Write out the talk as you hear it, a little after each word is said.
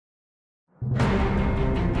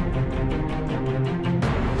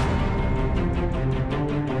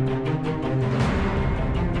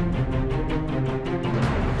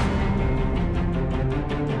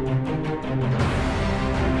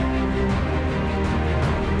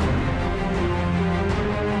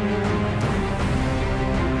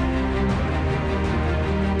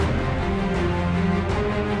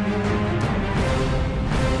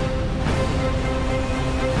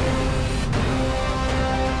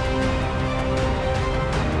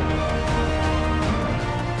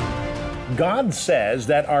God says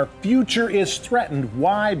that our future is threatened.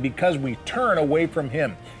 Why? Because we turn away from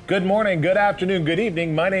Him. Good morning, good afternoon, good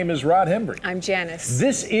evening. My name is Rod Hembree. I'm Janice.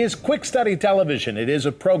 This is Quick Study Television. It is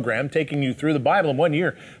a program taking you through the Bible in 1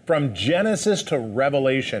 year from Genesis to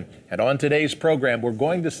Revelation. And on today's program, we're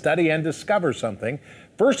going to study and discover something.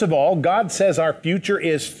 First of all, God says our future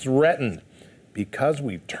is threatened because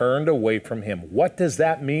we've turned away from Him. What does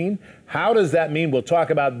that mean? How does that mean? We'll talk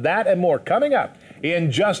about that and more coming up in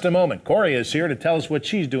just a moment. Corey is here to tell us what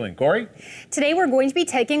she's doing. Corey? Today we're going to be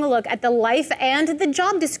taking a look at the life and the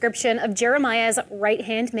job description of Jeremiah's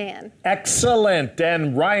right-hand man. Excellent.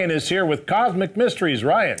 And Ryan is here with Cosmic Mysteries.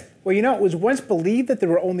 Ryan? Well, you know, it was once believed that there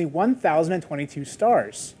were only 1,022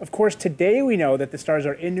 stars. Of course, today we know that the stars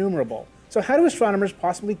are innumerable. So how do astronomers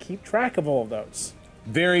possibly keep track of all of those?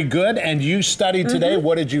 Very good. And you studied today.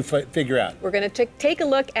 What did you figure out? We're going to take a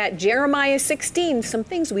look at Jeremiah 16, some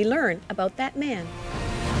things we learn about that man.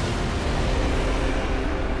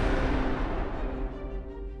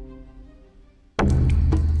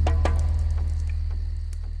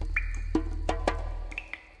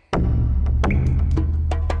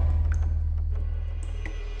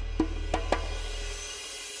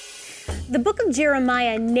 The book of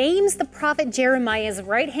Jeremiah names the prophet Jeremiah's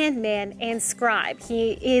right-hand man and scribe.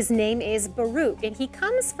 His name is Baruch, and he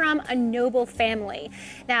comes from a noble family.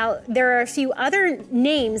 Now, there are a few other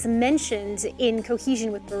names mentioned in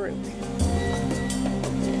cohesion with Baruch.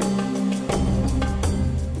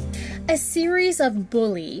 A series of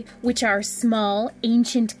bulli, which are small,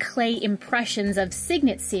 ancient clay impressions of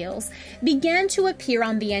signet seals, began to appear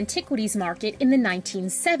on the antiquities market in the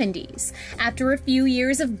 1970s. After a few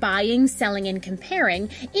years of buying, selling, and comparing,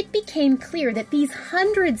 it became clear that these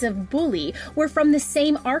hundreds of bulli were from the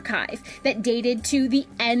same archive that dated to the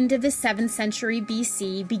end of the 7th century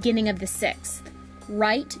BC, beginning of the 6th,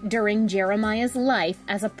 right during Jeremiah's life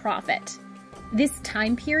as a prophet. This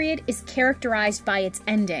time period is characterized by its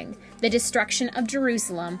ending, the destruction of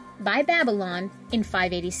Jerusalem by Babylon in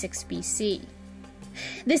 586 BC.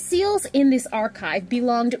 The seals in this archive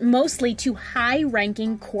belonged mostly to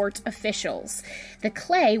high-ranking court officials. The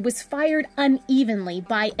clay was fired unevenly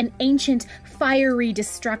by an ancient fiery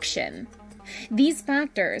destruction. These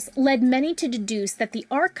factors led many to deduce that the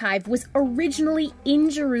archive was originally in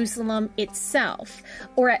Jerusalem itself,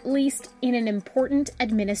 or at least in an important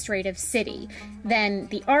administrative city. Then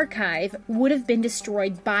the archive would have been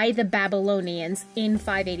destroyed by the Babylonians in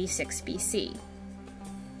 586 BC.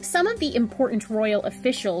 Some of the important royal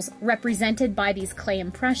officials represented by these clay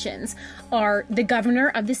impressions are the governor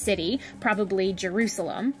of the city, probably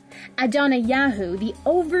Jerusalem, Adoniyahu, the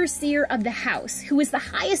overseer of the house, who is the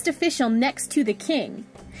highest official next to the king,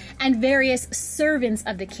 and various servants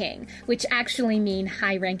of the king, which actually mean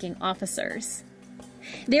high-ranking officers.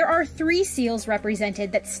 There are 3 seals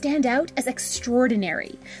represented that stand out as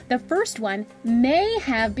extraordinary. The first one may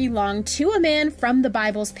have belonged to a man from the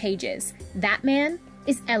Bible's pages. That man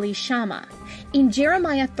is Elishama. In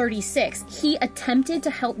Jeremiah 36, he attempted to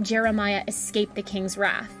help Jeremiah escape the king's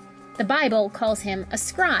wrath. The Bible calls him a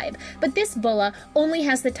scribe, but this bulla only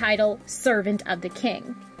has the title servant of the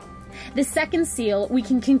king. The second seal, we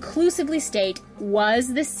can conclusively state,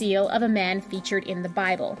 was the seal of a man featured in the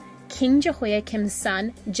Bible, King Jehoiakim's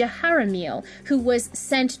son, Jehorameel, who was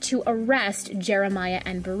sent to arrest Jeremiah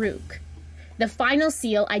and Baruch. The final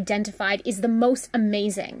seal identified is the most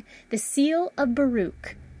amazing, the seal of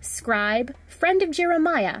Baruch, scribe, friend of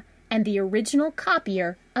Jeremiah, and the original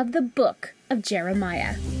copier of the book of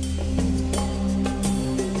Jeremiah.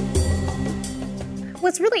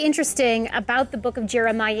 What's really interesting about the book of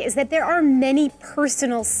Jeremiah is that there are many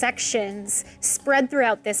personal sections spread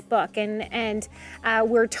throughout this book. And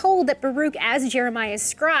we're told that Baruch, as Jeremiah's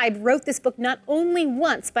scribe, wrote this book not only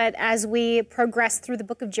once, but as we progress through the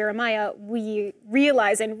book of Jeremiah, we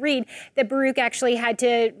realize and read that Baruch actually had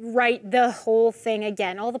to write the whole thing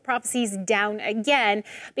again, all the prophecies down again,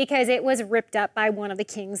 because it was ripped up by one of the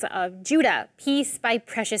kings of Judah, piece by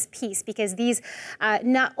precious piece, because these,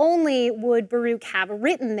 not only would Baruch have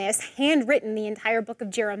written this, handwritten the entire book of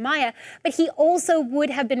Jeremiah, but he also would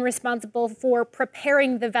have been responsible for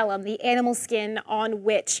preparing the vellum, the animal skin on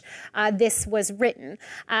which this was written.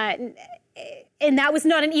 And that was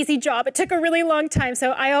not an easy job. It took a really long time.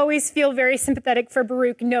 So I always feel very sympathetic for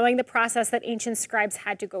Baruch, knowing the process that ancient scribes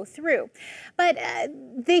had to go through. But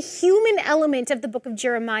the human element of the book of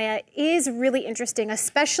Jeremiah is really interesting,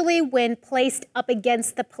 especially when placed up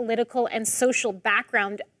against the political and social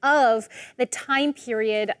background of the time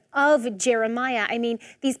period of Jeremiah. I mean,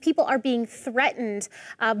 these people are being threatened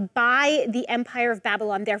by the Empire of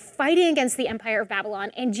Babylon. They're fighting against the Empire of Babylon.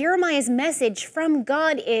 And Jeremiah's message from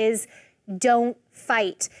God is, don't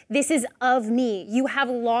fight. This is of me. You have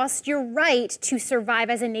lost your right to survive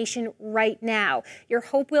as a nation right now. Your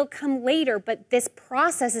hope will come later, but this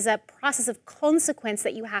process is a process of consequence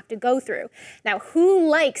that you have to go through. Now, who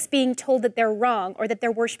likes being told that they're wrong or that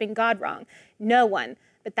they're worshiping God wrong? No one.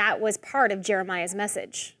 But that was part of Jeremiah's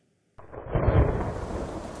message.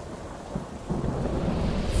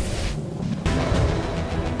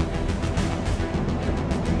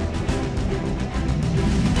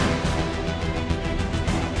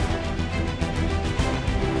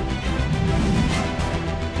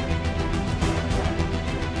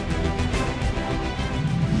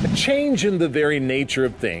 Change in the very nature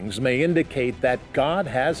of things may indicate that God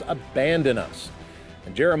has abandoned us.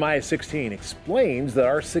 And Jeremiah 16 explains that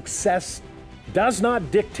our success does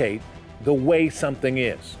not dictate the way something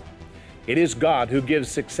is. It is God who gives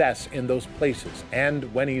success in those places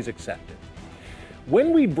and when He's accepted.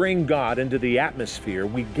 When we bring God into the atmosphere,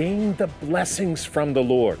 we gain the blessings from the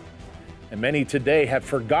Lord. And many today have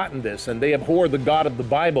forgotten this, and they abhor the God of the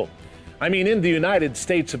Bible. I mean, in the United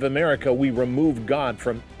States of America, we remove God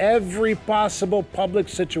from every possible public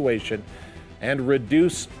situation and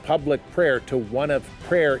reduce public prayer to one of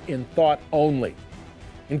prayer in thought only.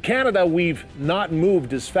 In Canada, we've not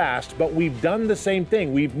moved as fast, but we've done the same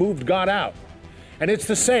thing. We've moved God out. And it's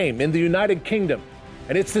the same in the United Kingdom,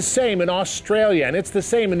 and it's the same in Australia, and it's the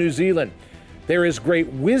same in New Zealand. There is great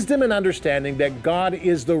wisdom and understanding that God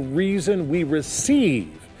is the reason we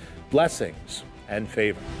receive blessings and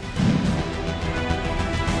favor.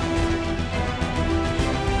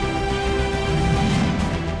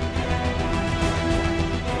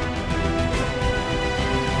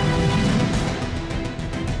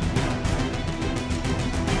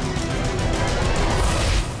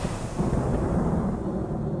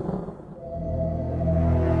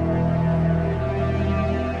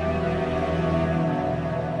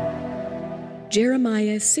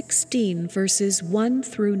 Jeremiah 16, verses 1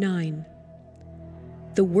 through 9.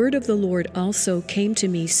 The word of the Lord also came to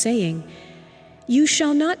me, saying, You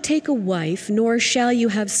shall not take a wife, nor shall you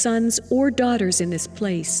have sons or daughters in this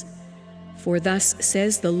place. For thus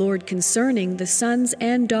says the Lord concerning the sons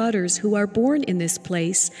and daughters who are born in this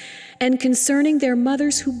place, and concerning their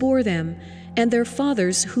mothers who bore them, and their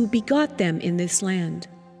fathers who begot them in this land.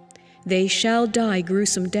 They shall die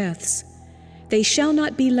gruesome deaths. They shall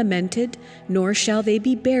not be lamented, nor shall they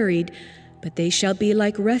be buried, but they shall be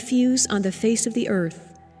like refuse on the face of the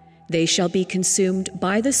earth. They shall be consumed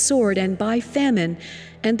by the sword and by famine,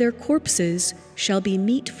 and their corpses shall be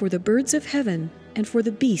meat for the birds of heaven and for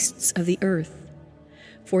the beasts of the earth.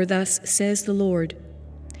 For thus says the Lord,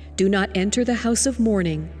 Do not enter the house of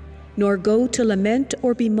mourning, nor go to lament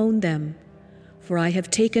or bemoan them. For I have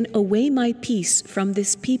taken away my peace from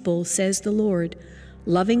this people, says the Lord,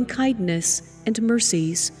 loving kindness and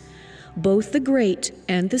mercies. Both the great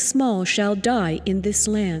and the small shall die in this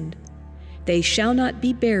land. They shall not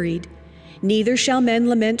be buried, neither shall men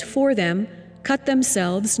lament for them, cut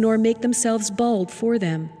themselves, nor make themselves bald for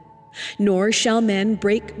them. Nor shall men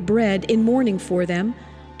break bread in mourning for them,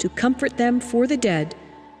 to comfort them for the dead.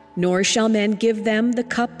 Nor shall men give them the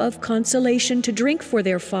cup of consolation to drink for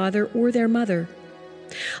their father or their mother.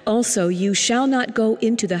 Also you shall not go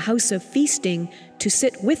into the house of feasting to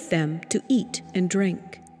sit with them to eat and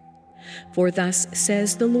drink. For thus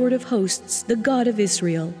says the Lord of hosts, the God of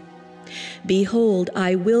Israel, Behold,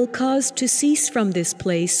 I will cause to cease from this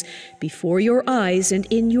place before your eyes and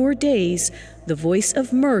in your days the voice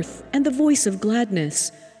of mirth and the voice of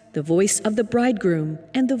gladness, the voice of the bridegroom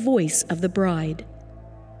and the voice of the bride.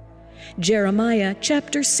 Jeremiah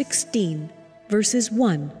chapter 16, verses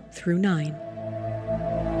 1 through 9.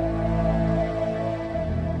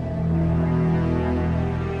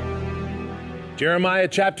 Jeremiah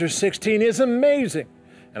chapter 16 is amazing.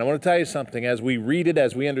 And I want to tell you something, as we read it,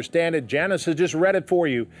 as we understand it, Janice has just read it for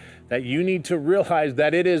you, that you need to realize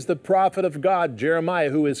that it is the prophet of God, Jeremiah,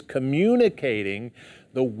 who is communicating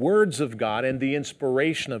the words of God and the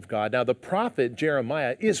inspiration of God. Now, the prophet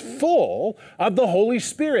Jeremiah is full of the Holy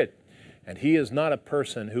Spirit. And he is not a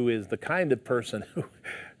person who is the kind of person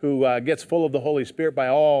who gets full of the Holy Spirit by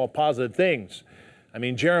all positive things. I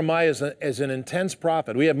mean, Jeremiah is an intense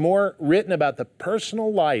prophet. We have more written about the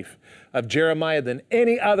personal life of Jeremiah than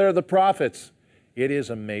any other of the prophets. It is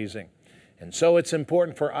amazing. And so it's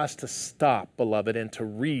important for us to stop, beloved, and to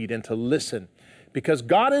read and to listen, because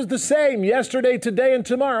God is the same yesterday, today, and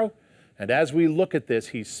tomorrow. And as we look at this,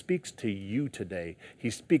 he speaks to you today. He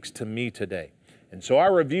speaks to me today. And so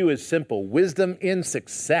our review is simple: wisdom in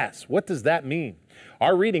success. What does that mean?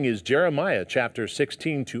 Our reading is Jeremiah chapter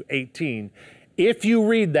 16 to 18. If you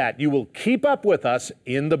read that, you will keep up with us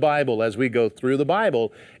in the Bible as we go through the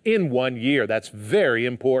Bible in 1 year. That's very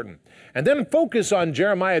important. And then focus on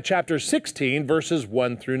Jeremiah chapter 16, verses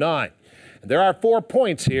 1 through 9. And there are 4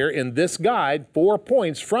 points here in this guide, 4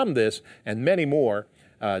 points from this, and many more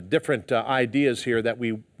different ideas here that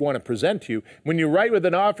we want to present to you. When you write with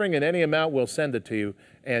an offering in any amount, we'll send it to you,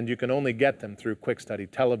 and you can only get them through Quick Study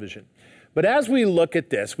Television. But as we look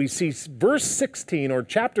at this, we see verse 16, or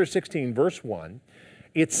chapter 16, verse 1,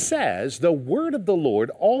 it says, "The word of the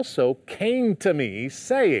Lord also came to me,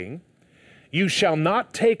 saying, you shall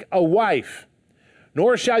not take a wife,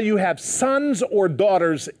 nor shall you have sons or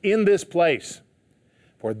daughters in this place.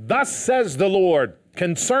 For thus says the Lord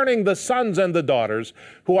concerning the sons and the daughters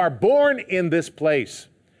who are born in this place,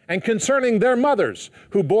 and concerning their mothers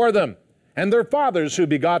who bore them, and their fathers who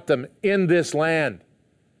begot them in this land.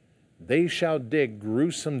 They shall dig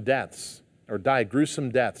gruesome deaths, or die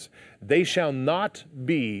gruesome deaths. They shall not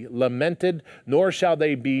be lamented, nor shall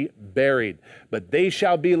they be buried, but they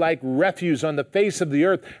shall be like refuse on the face of the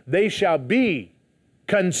earth. They shall be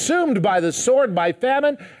consumed by the sword, by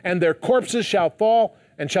famine, and their corpses shall fall,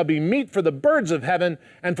 and shall be meat for the birds of heaven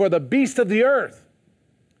and for the beasts of the earth."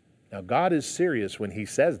 Now, God is serious when he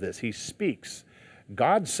says this. He speaks.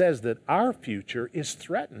 God says that our future is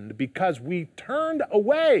threatened because we turned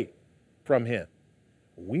away from him.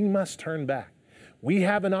 We must turn back. We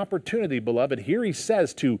have an opportunity, beloved. Here he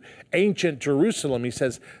says to ancient Jerusalem, he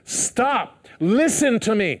says, stop, listen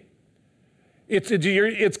to me. It's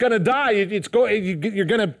going to die. You're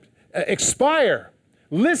going to expire.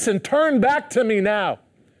 Listen, turn back to me now.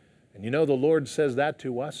 And you know, the Lord says that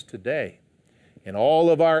to us today. In all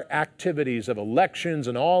of our activities of elections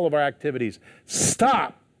and all of our activities,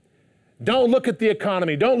 stop. Don't look at the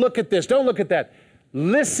economy. Don't look at this. Don't look at that.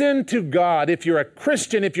 Listen to God. If you're a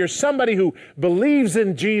Christian, if you're somebody who believes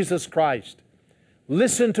in Jesus Christ,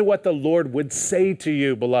 listen to what the Lord would say to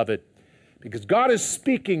you, beloved, because God is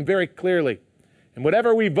speaking very clearly. And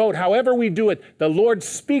whatever we vote, however we do it, the Lord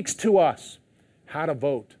speaks to us how to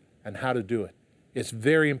vote and how to do it. It's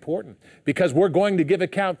very important because we're going to give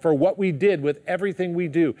account for what we did with everything we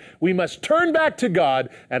do. We must turn back to God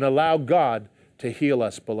and allow God to heal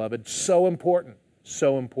us, beloved. So important,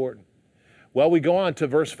 so important. Well, we go on to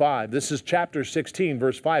verse 5. This is chapter 16,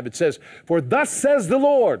 verse 5. It says, "For thus says the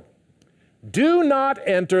Lord, do not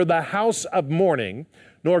enter the house of mourning,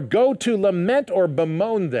 nor go to lament or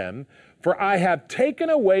bemoan them, for I have taken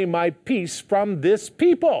away my peace from this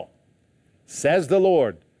people, says the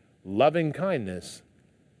Lord, loving kindness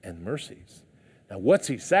and mercies." Now, what's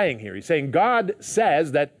he saying here? He's saying God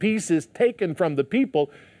says that peace is taken from the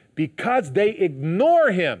people because they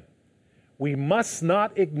ignore him. We must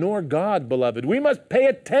not ignore God, beloved. We must pay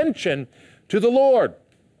attention to the Lord.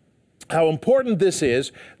 How important this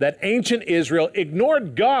is that ancient Israel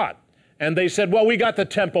ignored God. And they said, well, we got the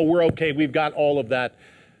temple. We're okay. We've got all of that.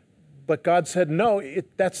 But God said, no,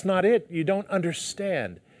 that's not it. You don't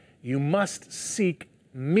understand. You must seek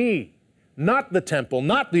me, not the temple,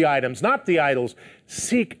 not the items, not the idols.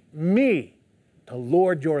 Seek me, the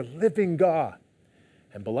Lord, your living God.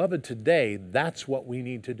 And beloved, today, that's what we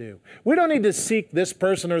need to do. We don't need to seek this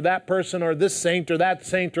person or this saint or that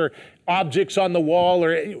saint or objects on the wall.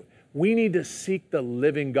 We need to seek the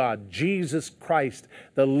living God, Jesus Christ,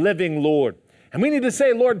 the living Lord. And we need to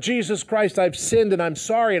say, Lord Jesus Christ, I've sinned and I'm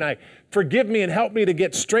sorry, and forgive me and help me to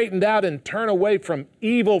get straightened out and turn away from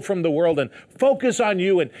evil from the world and focus on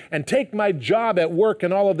you and take my job at work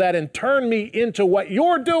and all of that and turn me into what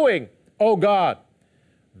you're doing, oh God.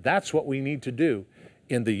 That's what we need to do.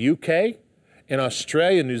 In the UK, in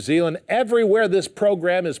Australia, New Zealand, everywhere this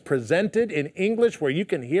program is presented in English where you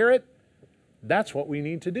can hear it, that's what we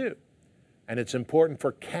need to do. And it's important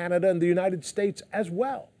for Canada and the United States as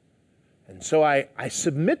well. And so I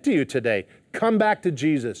submit to you today, come back to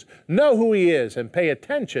Jesus, know who he is, and pay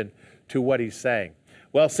attention to what he's saying.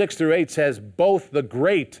 Well, 6 through 8 says, both the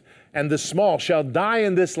great and the small shall die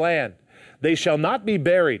in this land. They shall not be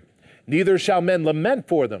buried, neither shall men lament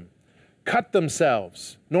for them, cut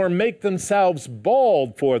themselves, nor make themselves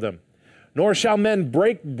bald for them. nor shall men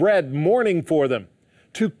break bread mourning for them,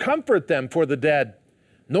 to comfort them for the dead,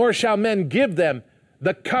 nor shall men give them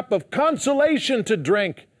the cup of consolation to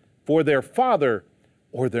drink for their father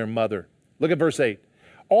or their mother. Look at verse 8.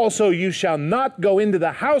 Also you shall not go into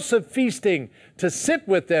the house of feasting to sit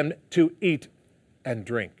with them to eat and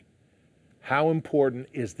drink. How important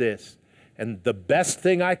is this? And the best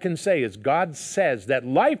thing I can say is God says that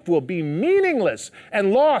life will be meaningless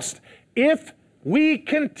and lost if we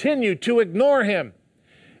continue to ignore Him.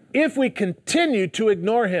 If we continue to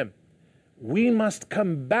ignore Him, we must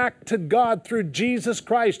come back to God through Jesus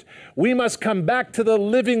Christ. We must come back to the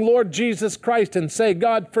living Lord Jesus Christ and say,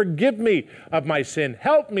 God, forgive me of my sin.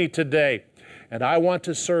 Help me today. And I want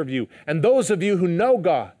to serve you. And those of you who know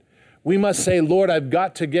God, we must say, Lord, I've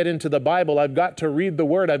got to get into the Bible. I've got to read the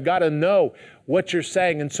Word. I've got to know what you're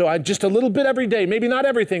saying. And so I just a little bit every day, maybe not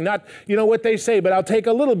everything, not what they say, but I'll take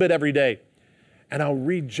a little bit every day. And I'll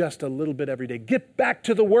read just a little bit every day. Get back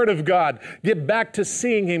to the Word of God. Get back to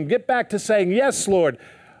seeing Him. Get back to saying, yes, Lord,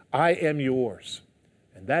 I am yours.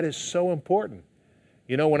 And that is so important.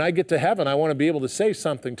 When I get to heaven, I want to be able to say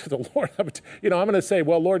something to the Lord. I'm going to say,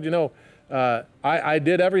 well, Lord, I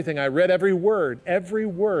did everything. I read every word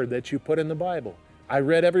that you put in the Bible. I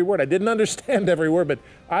read every word. I didn't understand every word, but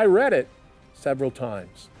I read it several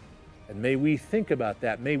times. And may we think about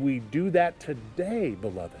that. May we do that today,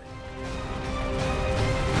 beloved.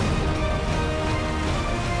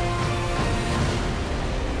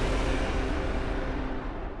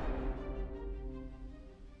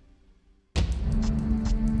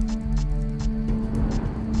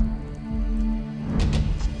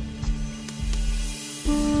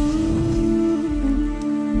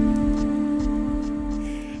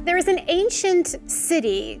 There's an ancient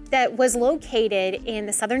city that was located in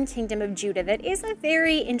the southern kingdom of Judah that is a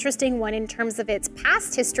very interesting one in terms of its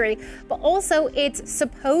past history, but also its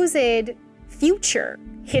supposed future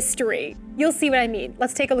history. You'll see what I mean.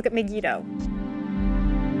 Let's take a look at Megiddo.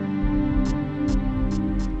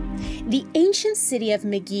 The ancient city of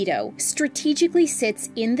Megiddo strategically sits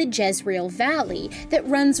in the Jezreel Valley that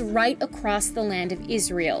runs right across the land of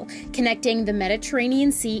Israel, connecting the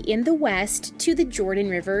Mediterranean Sea in the west to the Jordan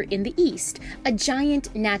River in the east, a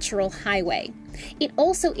giant natural highway. It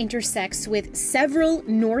also intersects with several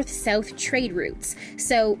north-south trade routes,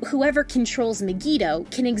 so whoever controls Megiddo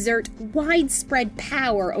can exert widespread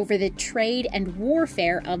power over the trade and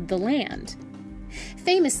warfare of the land.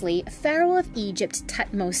 Famously, Pharaoh of Egypt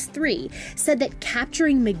Thutmose III said that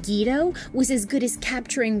capturing Megiddo was as good as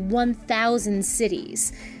capturing 1,000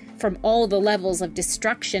 cities. From all the levels of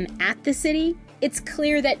destruction at the city, it's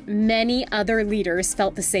clear that many other leaders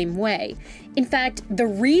felt the same way. In fact, the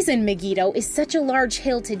reason Megiddo is such a large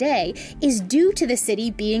hill today is due to the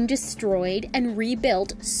city being destroyed and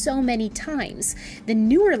rebuilt so many times. The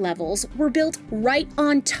newer levels were built right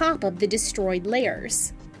on top of the destroyed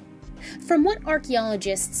layers. From what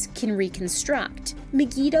archaeologists can reconstruct,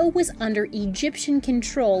 Megiddo was under Egyptian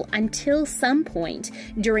control until some point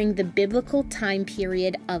during the biblical time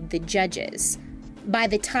period of the Judges. By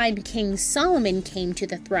the time King Solomon came to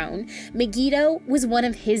the throne, Megiddo was one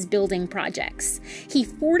of his building projects. He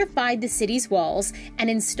fortified the city's walls and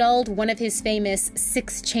installed one of his famous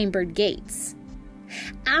six-chambered gates.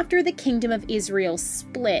 After the kingdom of Israel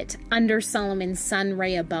split under Solomon's son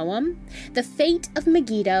Rehoboam, the fate of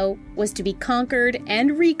Megiddo was to be conquered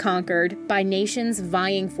and reconquered by nations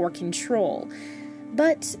vying for control.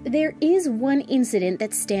 But there is one incident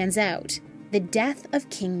that stands out: the death of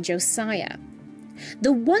King Josiah.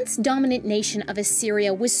 The once dominant nation of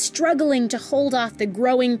Assyria was struggling to hold off the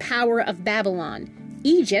growing power of Babylon.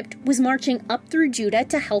 Egypt was marching up through Judah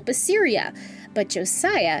to help Assyria, but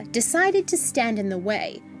Josiah decided to stand in the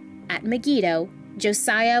way. At Megiddo,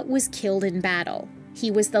 Josiah was killed in battle. He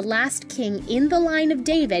was the last king in the line of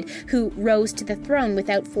David who rose to the throne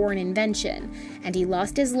without foreign invention, and he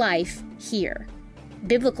lost his life here.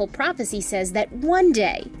 Biblical prophecy says that one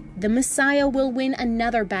day, the Messiah will win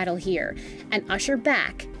another battle here and usher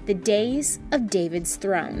back the days of David's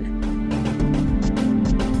throne.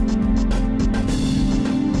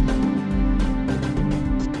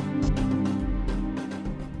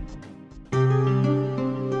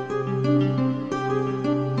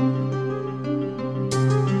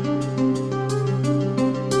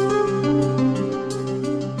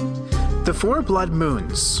 The four blood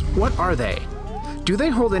moons, what are they? Do they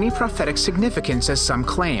hold any prophetic significance as some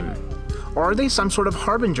claim? Or are they some sort of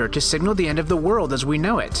harbinger to signal the end of the world as we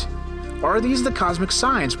know it? Or are these the cosmic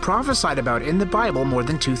signs prophesied about in the Bible more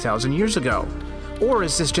than 2,000 years ago? Or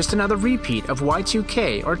is this just another repeat of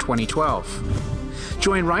Y2K or 2012?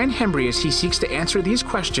 Join Ryan Hembree as he seeks to answer these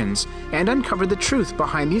questions and uncover the truth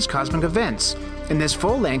behind these cosmic events in this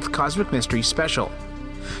full-length Cosmic Mysteries special.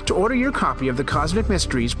 To order your copy of the Cosmic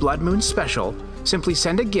Mysteries Blood Moon Special, simply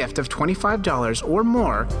send a gift of $25 or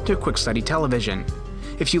more to Quick Study Television.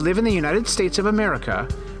 If you live in the United States of America,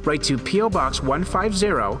 write to P.O. Box 150,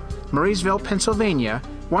 Murraysville, Pennsylvania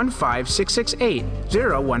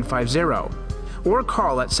 15668-0150, or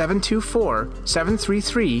call at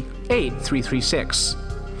 724-733-8336.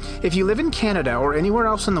 If you live in Canada or anywhere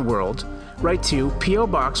else in the world, write to P.O.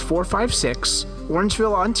 Box 456,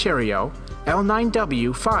 Orangeville, Ontario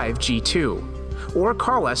L9W5G2, or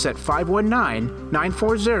call us at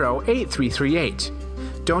 519-940-8338.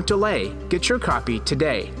 Don't delay, get your copy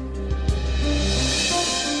today.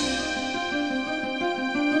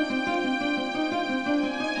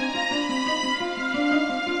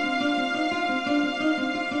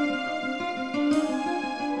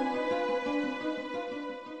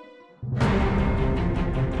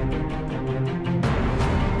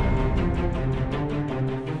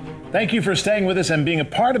 Thank you for staying with us and being a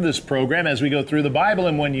part of this program as we go through the Bible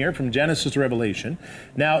in 1 year from Genesis to Revelation.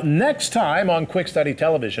 Now, next time on Quick Study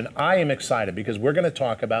Television, I am excited because we're going to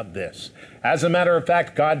talk about this. As a matter of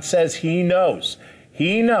fact, God says He knows.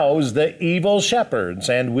 He knows the evil shepherds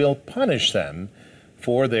and will punish them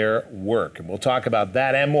for their work. And we'll talk about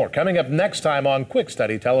that and more coming up next time on Quick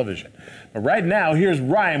Study Television. But right now, here's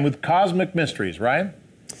Ryan with Cosmic Mysteries. Ryan?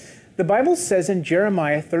 The Bible says in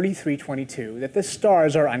Jeremiah 33:22 that the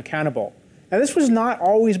stars are uncountable. Now, this was not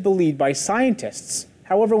always believed by scientists.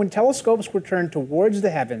 However, when telescopes were turned towards the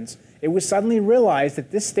heavens, it was suddenly realized that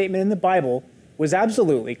this statement in the Bible was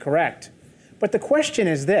absolutely correct. But the question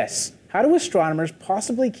is this: how do astronomers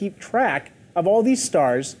possibly keep track of all these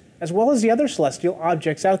stars as well as the other celestial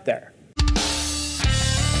objects out there?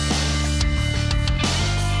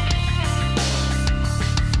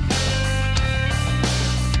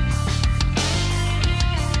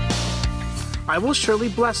 I will surely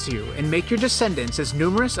bless you and make your descendants as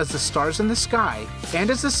numerous as the stars in the sky and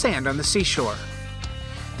as the sand on the seashore.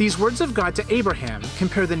 These words of God to Abraham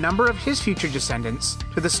compare the number of his future descendants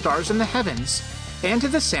to the stars in the heavens and to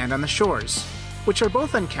the sand on the shores, which are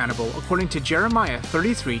both uncountable according to Jeremiah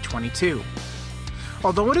 33:22.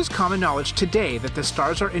 Although it is common knowledge today that the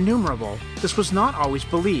stars are innumerable, this was not always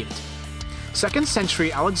believed. 2nd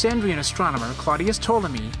century Alexandrian astronomer Claudius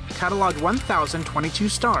Ptolemy catalogued 1,022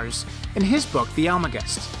 stars in his book The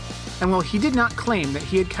Almagest, and while he did not claim that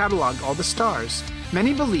he had catalogued all the stars,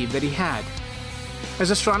 many believed that he had.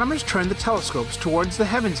 As astronomers turned the telescopes towards the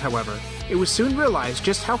heavens, however, it was soon realized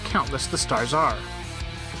just how countless the stars are.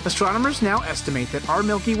 Astronomers now estimate that our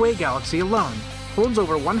Milky Way galaxy alone holds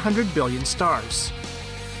over 100 billion stars.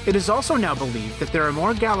 It is also now believed that there are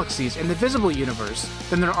more galaxies in the visible universe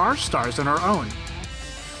than there are stars on our own.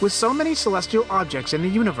 With so many celestial objects in the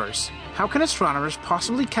universe, how can astronomers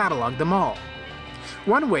possibly catalog them all?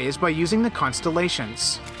 One way is by using the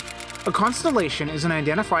constellations. A constellation is an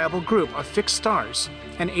identifiable group of fixed stars,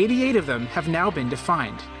 and 88 of them have now been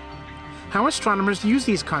defined. How astronomers use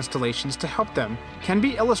these constellations to help them can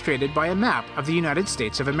be illustrated by a map of the United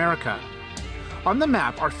States of America. On the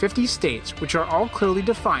map are 50 states, which are all clearly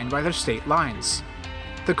defined by their state lines.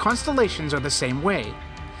 The constellations are the same way.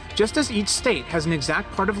 Just as each state has an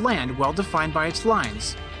exact part of land well defined by its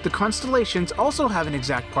lines, the constellations also have an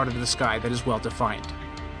exact part of the sky that is well defined.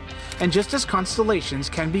 And just as constellations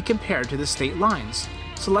can be compared to the state lines,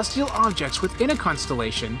 celestial objects within a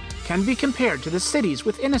constellation can be compared to the cities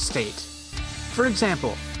within a state. For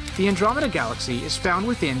example, the Andromeda Galaxy is found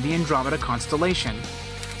within the Andromeda constellation.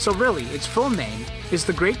 So really, its full name is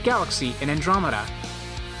the Great Galaxy in Andromeda.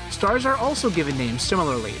 Stars are also given names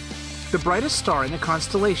similarly. The brightest star in the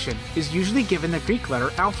constellation is usually given the Greek letter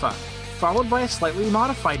Alpha, followed by a slightly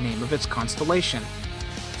modified name of its constellation.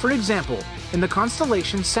 For example, in the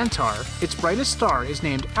constellation Centaur, its brightest star is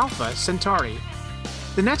named Alpha Centauri.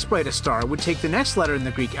 The next brightest star would take the next letter in the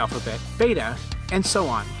Greek alphabet, Beta, and so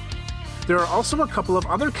on. There are also a couple of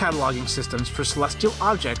other cataloging systems for celestial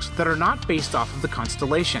objects that are not based off of the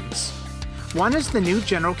constellations. One is the New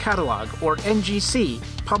General Catalog, or NGC,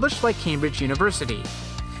 published by Cambridge University.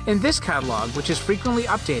 In this catalog, which is frequently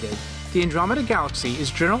updated, the Andromeda Galaxy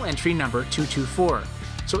is journal entry number 224,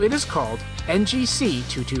 so it is called NGC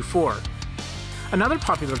 224. Another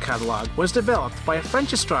popular catalog was developed by a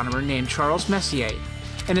French astronomer named Charles Messier,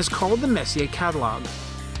 and is called the Messier Catalog.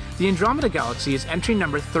 The Andromeda Galaxy is entry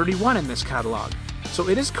number 31 in this catalog, so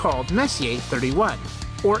it is called Messier 31,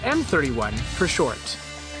 or M31 for short.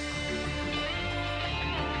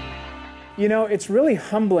 You know, it's really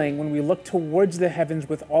humbling when we look towards the heavens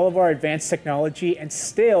with all of our advanced technology and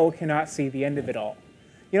still cannot see the end of it all.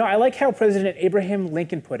 You know, I like how President Abraham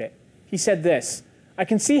Lincoln put it. He said this, "I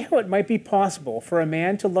can see how it might be possible for a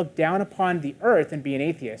man to look down upon the earth and be an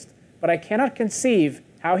atheist, but I cannot conceive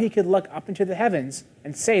how he could look up into the heavens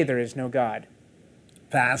and say there is no God."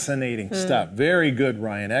 Fascinating stuff. Very good,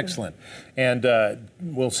 Ryan. Excellent. And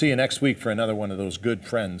we'll see you next week for another one of those good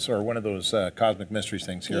friends, or one of those Cosmic Mysteries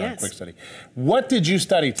things here on Quick Study. What did you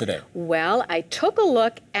study today? Well, I took a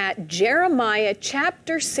look at Jeremiah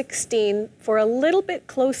chapter 16 for a little bit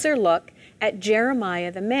closer look at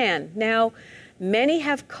Jeremiah the man. Now, many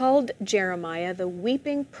have called Jeremiah the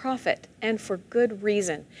weeping prophet, and for good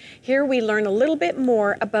reason. Here we learn a little bit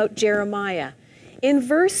more about Jeremiah. In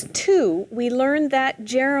verse 2, we learn that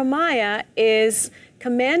Jeremiah is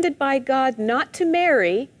commanded by God not to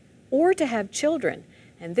marry or to have children.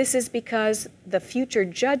 And this is because the future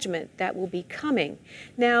judgment that will be coming.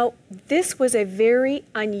 Now, this was a very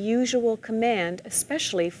unusual command,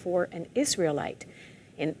 especially for an Israelite.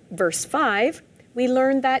 In verse 5, we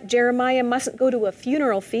learn that Jeremiah mustn't go to a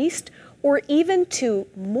funeral feast or even to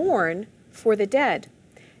mourn for the dead.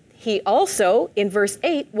 He also, in verse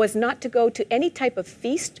 8, was not to go to any type of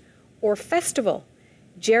feast or festival.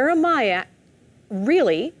 Jeremiah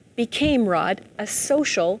really became, Rod, a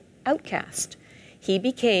social outcast. He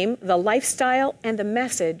became the lifestyle and the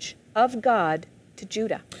message of God to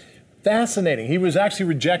Judah. Fascinating. He was actually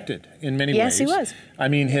rejected in many ways. Yes, he was. I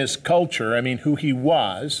mean, his culture, I mean, who he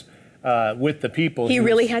was with the people. He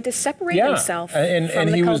really had to separate himself from and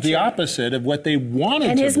the he culture. was the opposite of what they wanted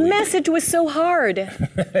and to his believe. message was so hard.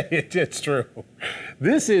 It's true.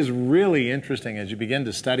 This is really interesting as you begin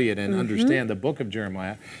to study it and understand the book of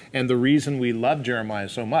Jeremiah and the reason we love Jeremiah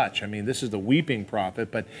so much. I mean, this is the weeping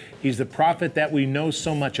prophet, but he's the prophet that we know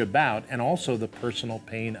so much about and also the personal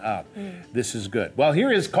pain of. This is good. Well,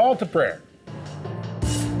 here is Call to Prayer.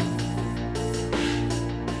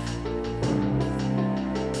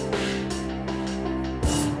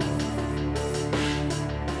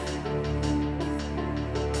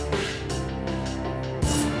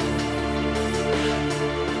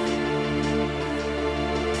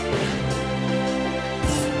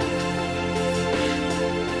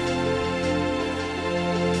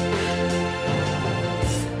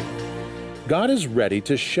 God is ready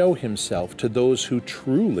to show himself to those who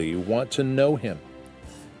truly want to know him.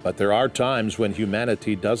 But there are times when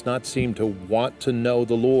humanity does not seem to want to know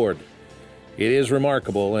the Lord. It is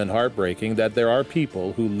remarkable and heartbreaking that there are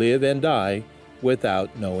people who live and die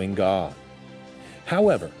without knowing God.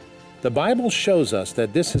 However, the Bible shows us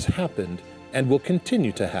that this has happened and will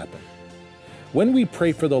continue to happen. When we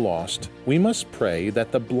pray for the lost, we must pray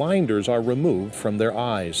that the blinders are removed from their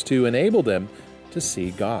eyes to enable them to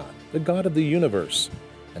see God, the God of the universe,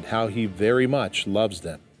 and how he very much loves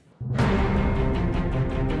them.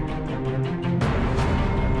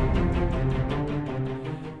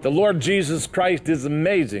 The Lord Jesus Christ is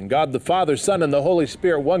amazing. God the Father, Son, and the Holy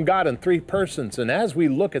Spirit, one God in three persons. And as we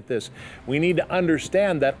look at this, we need to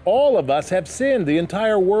understand that all of us have sinned. The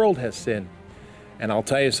entire world has sinned. And I'll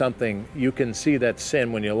tell you something, you can see that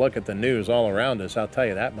sin when you look at the news all around us, I'll tell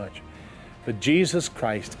you that much. But Jesus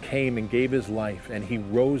Christ came and gave his life, and he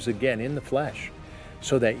rose again in the flesh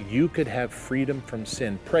so that you could have freedom from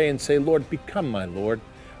sin. Pray and say, Lord, become my Lord.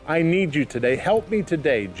 I need you today. Help me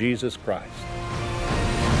today, Jesus Christ.